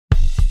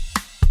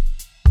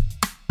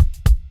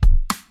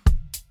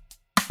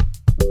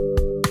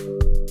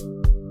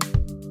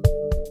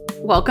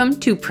Welcome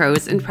to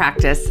Prose in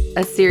Practice,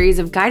 a series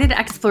of guided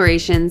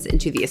explorations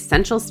into the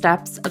essential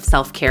steps of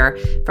self-care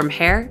from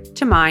hair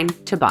to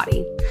mind to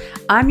body.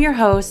 I'm your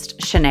host,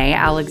 Shanae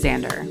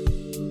Alexander.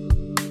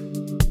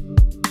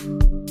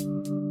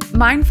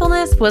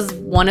 Mindfulness was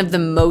one of the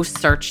most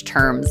searched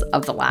terms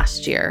of the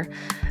last year,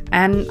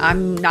 and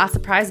I'm not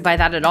surprised by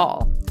that at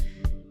all.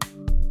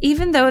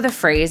 Even though the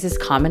phrase is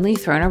commonly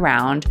thrown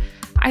around,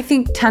 I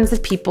think tons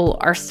of people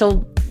are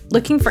still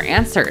looking for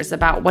answers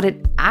about what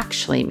it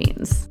actually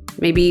means.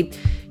 Maybe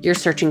you're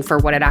searching for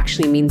what it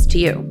actually means to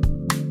you.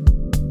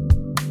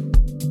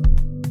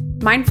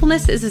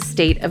 Mindfulness is a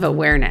state of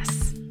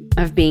awareness,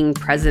 of being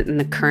present in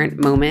the current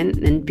moment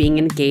and being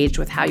engaged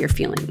with how you're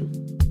feeling.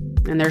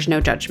 And there's no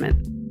judgment.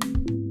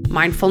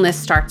 Mindfulness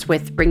starts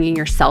with bringing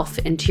yourself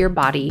into your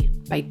body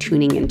by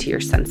tuning into your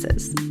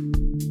senses.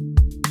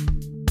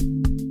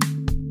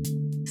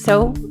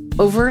 So,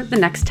 over the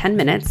next 10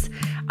 minutes,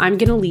 I'm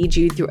going to lead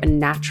you through a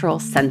natural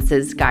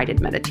senses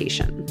guided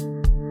meditation.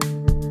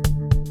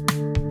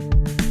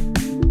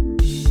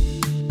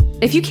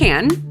 If you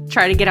can,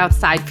 try to get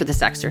outside for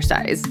this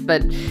exercise,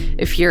 but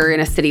if you're in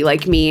a city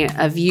like me,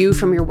 a view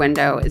from your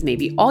window is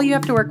maybe all you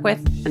have to work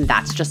with, and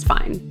that's just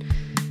fine.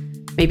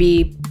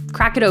 Maybe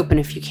crack it open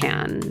if you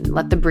can,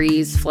 let the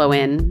breeze flow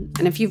in,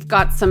 and if you've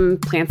got some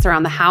plants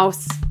around the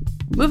house,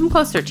 move them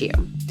closer to you.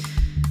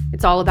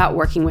 It's all about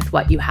working with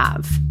what you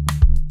have.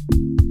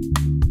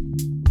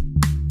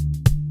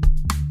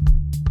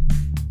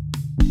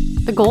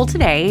 The goal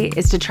today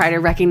is to try to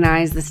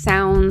recognize the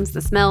sounds,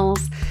 the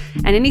smells,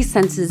 and any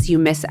senses you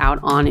miss out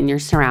on in your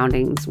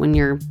surroundings when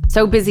you're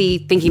so busy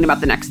thinking about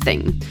the next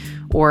thing.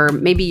 Or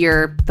maybe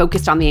you're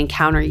focused on the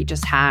encounter you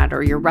just had,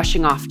 or you're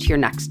rushing off to your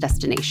next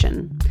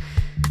destination.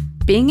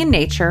 Being in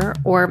nature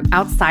or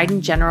outside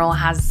in general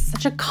has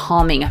such a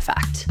calming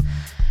effect.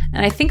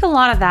 And I think a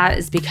lot of that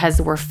is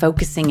because we're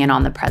focusing in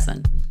on the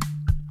present.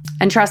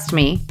 And trust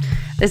me,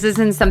 this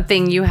isn't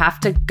something you have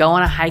to go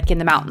on a hike in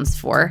the mountains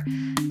for.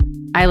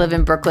 I live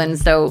in Brooklyn,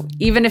 so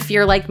even if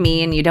you're like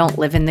me and you don't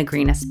live in the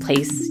greenest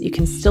place, you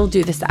can still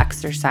do this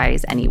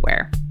exercise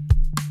anywhere.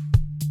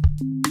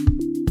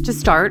 To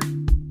start,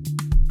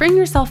 bring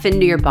yourself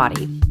into your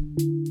body.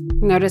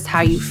 Notice how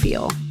you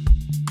feel.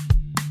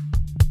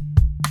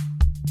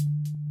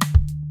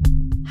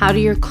 How do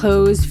your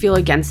clothes feel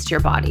against your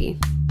body?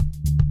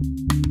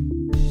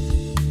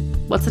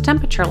 What's the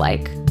temperature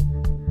like?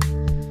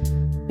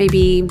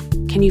 Maybe,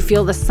 can you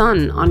feel the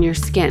sun on your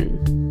skin?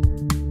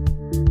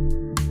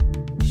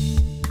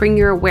 Bring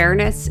your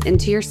awareness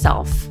into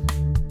yourself.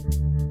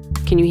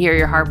 Can you hear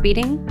your heart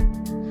beating?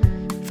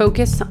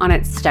 Focus on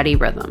its steady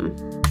rhythm.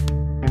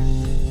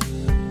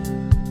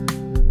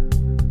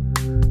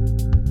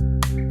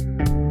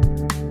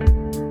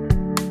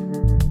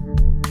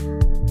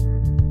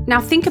 Now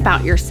think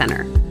about your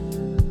center.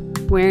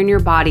 Where in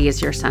your body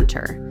is your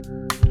center?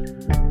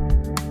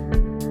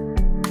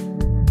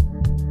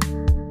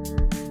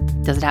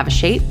 Does it have a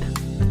shape?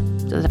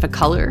 Does it have a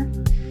color?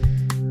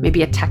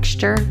 Maybe a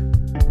texture?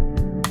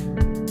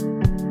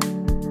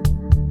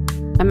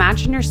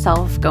 Imagine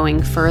yourself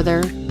going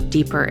further,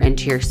 deeper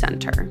into your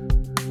center.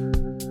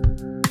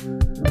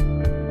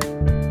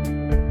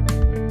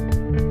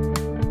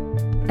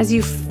 As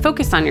you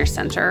focus on your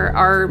center,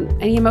 are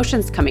any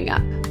emotions coming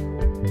up?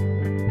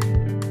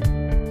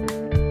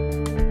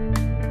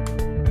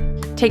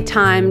 Take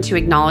time to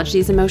acknowledge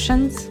these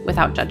emotions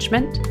without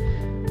judgment.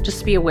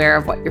 Just be aware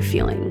of what you're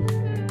feeling.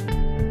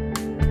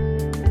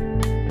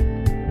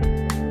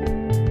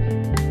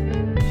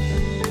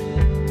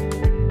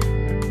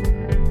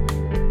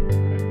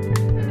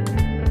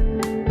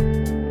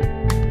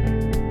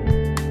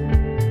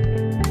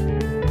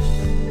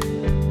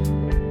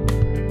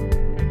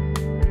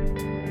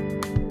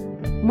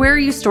 Where are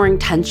you storing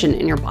tension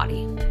in your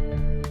body?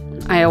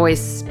 I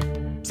always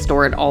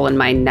store it all in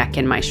my neck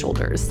and my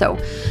shoulders. So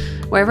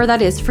wherever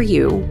that is for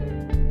you,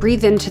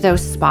 breathe into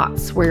those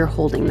spots where you're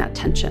holding that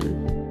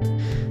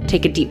tension.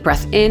 Take a deep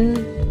breath in.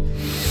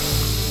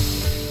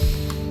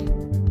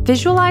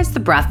 Visualize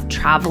the breath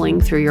traveling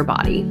through your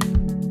body.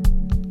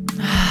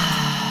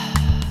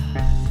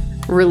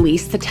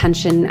 Release the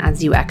tension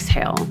as you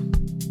exhale.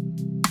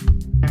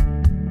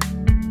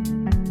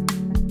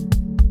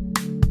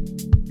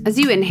 As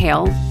you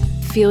inhale,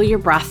 feel your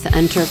breath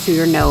enter through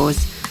your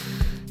nose.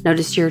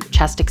 Notice your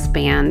chest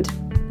expand,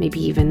 maybe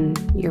even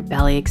your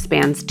belly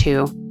expands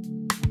too.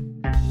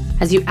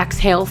 As you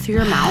exhale through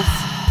your mouth,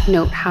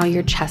 note how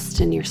your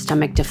chest and your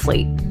stomach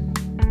deflate.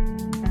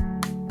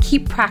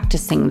 Keep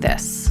practicing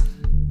this.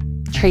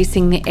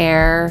 Tracing the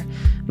air,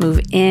 move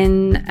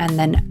in and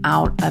then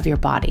out of your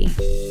body.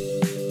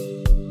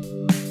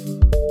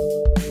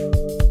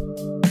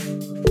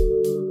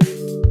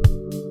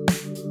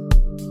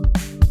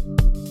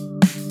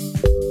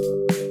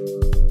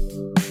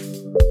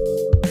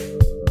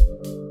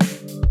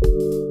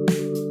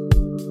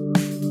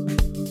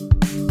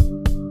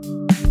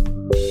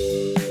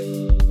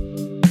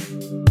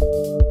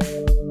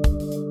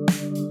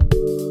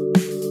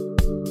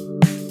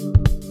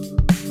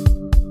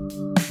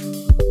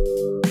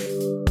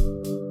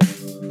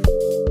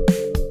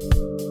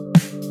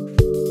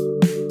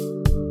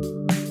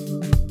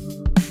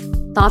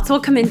 Thoughts will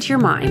come into your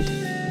mind.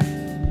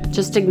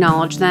 Just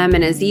acknowledge them,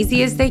 and as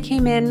easy as they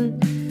came in,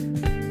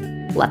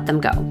 let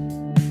them go.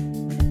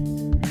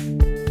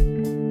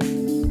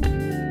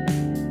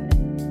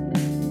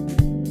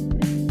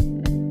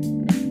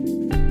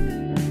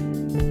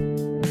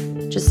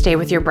 Just stay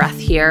with your breath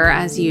here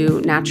as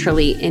you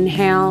naturally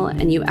inhale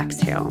and you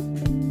exhale.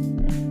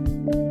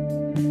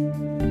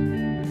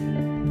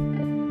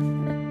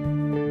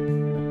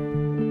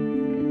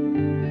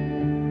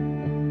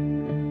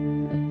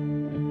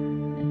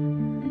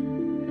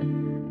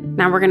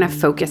 Now we're going to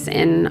focus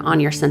in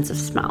on your sense of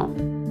smell.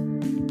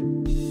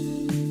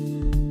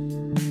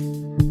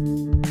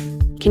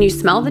 Can you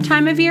smell the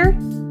time of year?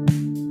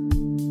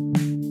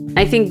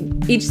 I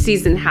think each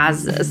season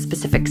has a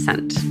specific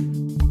scent.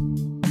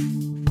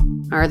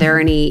 Are there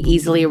any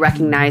easily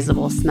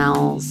recognizable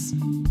smells?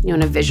 You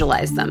want to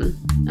visualize them.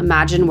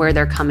 Imagine where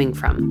they're coming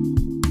from.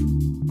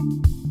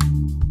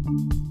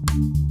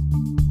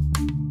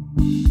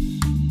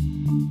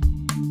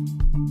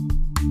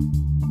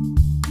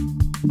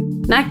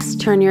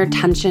 Next, turn your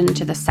attention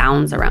to the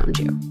sounds around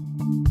you.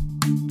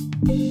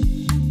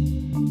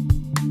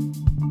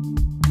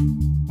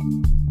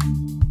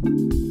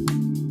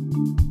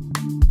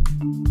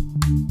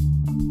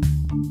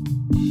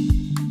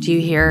 Do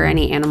you hear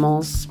any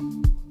animals?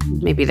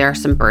 Maybe there are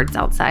some birds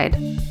outside.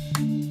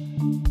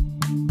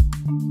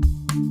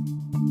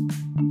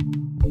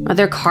 Are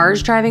there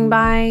cars driving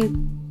by?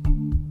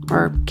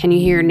 Or can you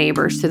hear your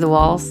neighbors through the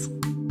walls?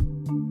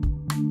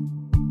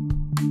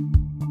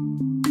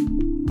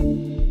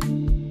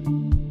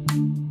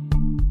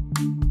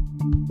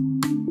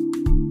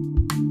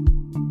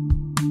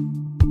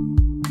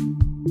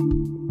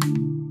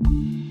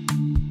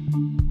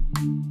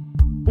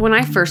 When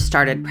I first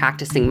started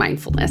practicing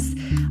mindfulness,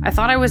 I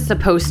thought I was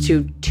supposed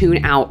to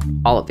tune out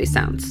all of these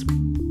sounds.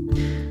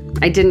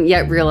 I didn't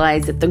yet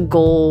realize that the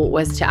goal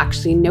was to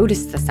actually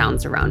notice the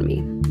sounds around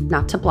me,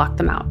 not to block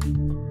them out.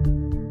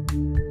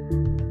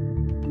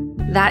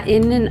 That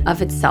in and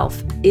of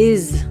itself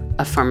is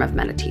a form of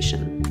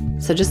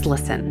meditation, so just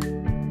listen.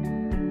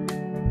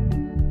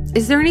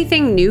 Is there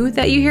anything new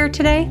that you hear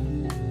today?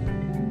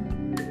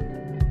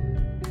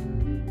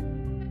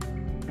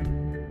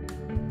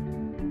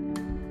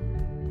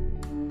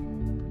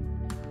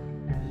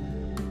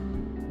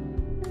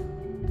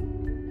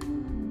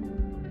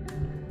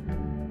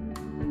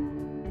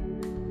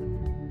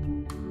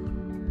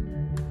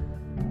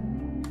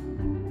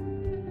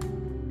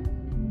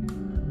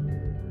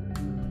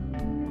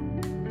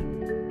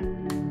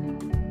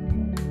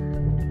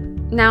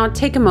 Now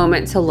take a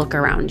moment to look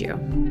around you.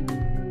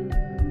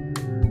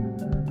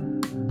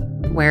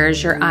 Where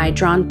is your eye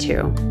drawn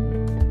to?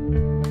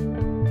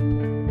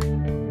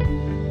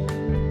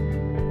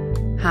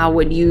 How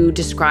would you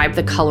describe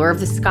the color of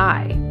the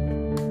sky?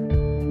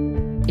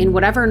 In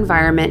whatever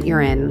environment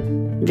you're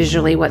in,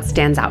 visually what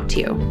stands out to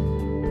you?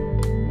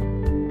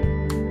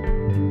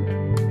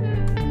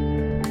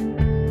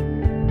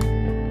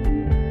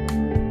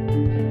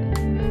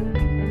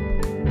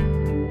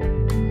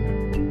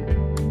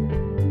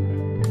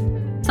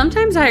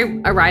 Sometimes I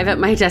arrive at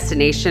my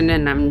destination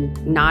and I'm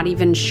not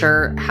even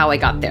sure how I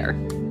got there.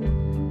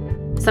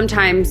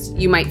 Sometimes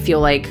you might feel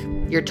like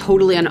you're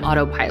totally on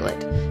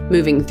autopilot,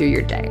 moving through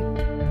your day.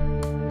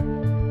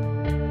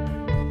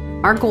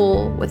 Our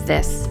goal with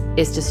this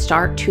is to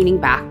start tuning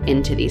back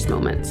into these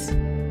moments.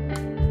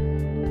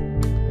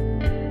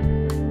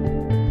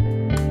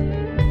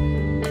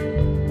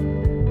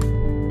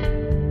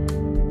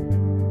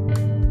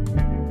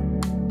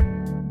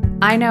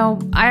 I know,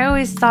 I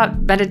always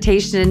thought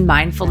meditation and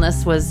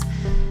mindfulness was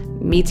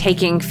me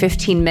taking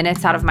 15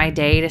 minutes out of my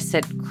day to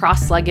sit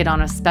cross-legged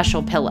on a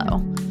special pillow.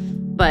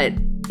 But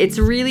it's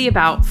really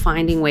about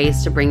finding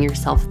ways to bring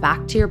yourself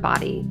back to your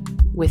body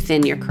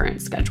within your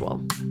current schedule.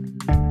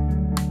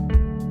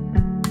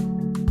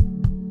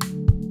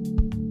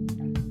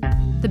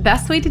 The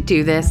best way to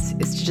do this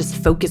is to just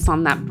focus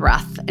on that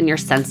breath and your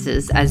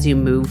senses as you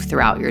move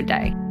throughout your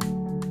day.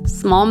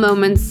 Small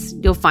moments,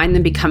 you'll find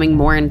them becoming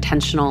more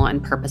intentional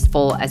and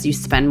purposeful as you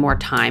spend more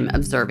time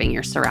observing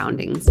your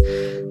surroundings.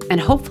 And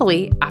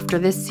hopefully, after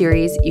this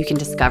series, you can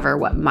discover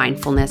what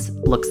mindfulness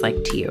looks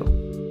like to you.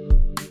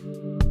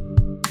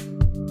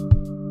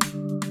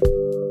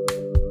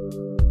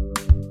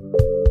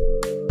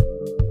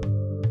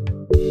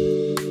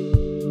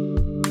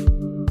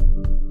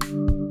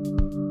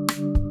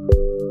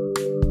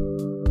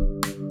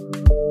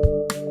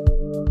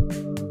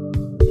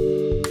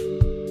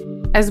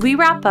 As we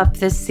wrap up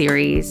this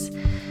series,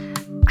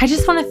 I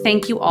just want to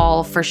thank you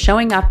all for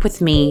showing up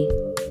with me,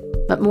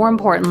 but more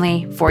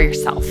importantly, for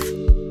yourself.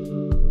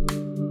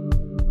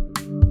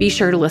 Be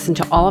sure to listen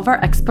to all of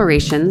our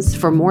explorations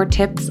for more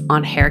tips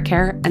on hair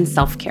care and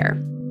self-care.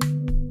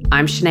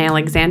 I'm Shanae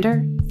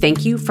Alexander.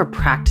 Thank you for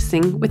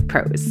practicing with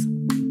pros.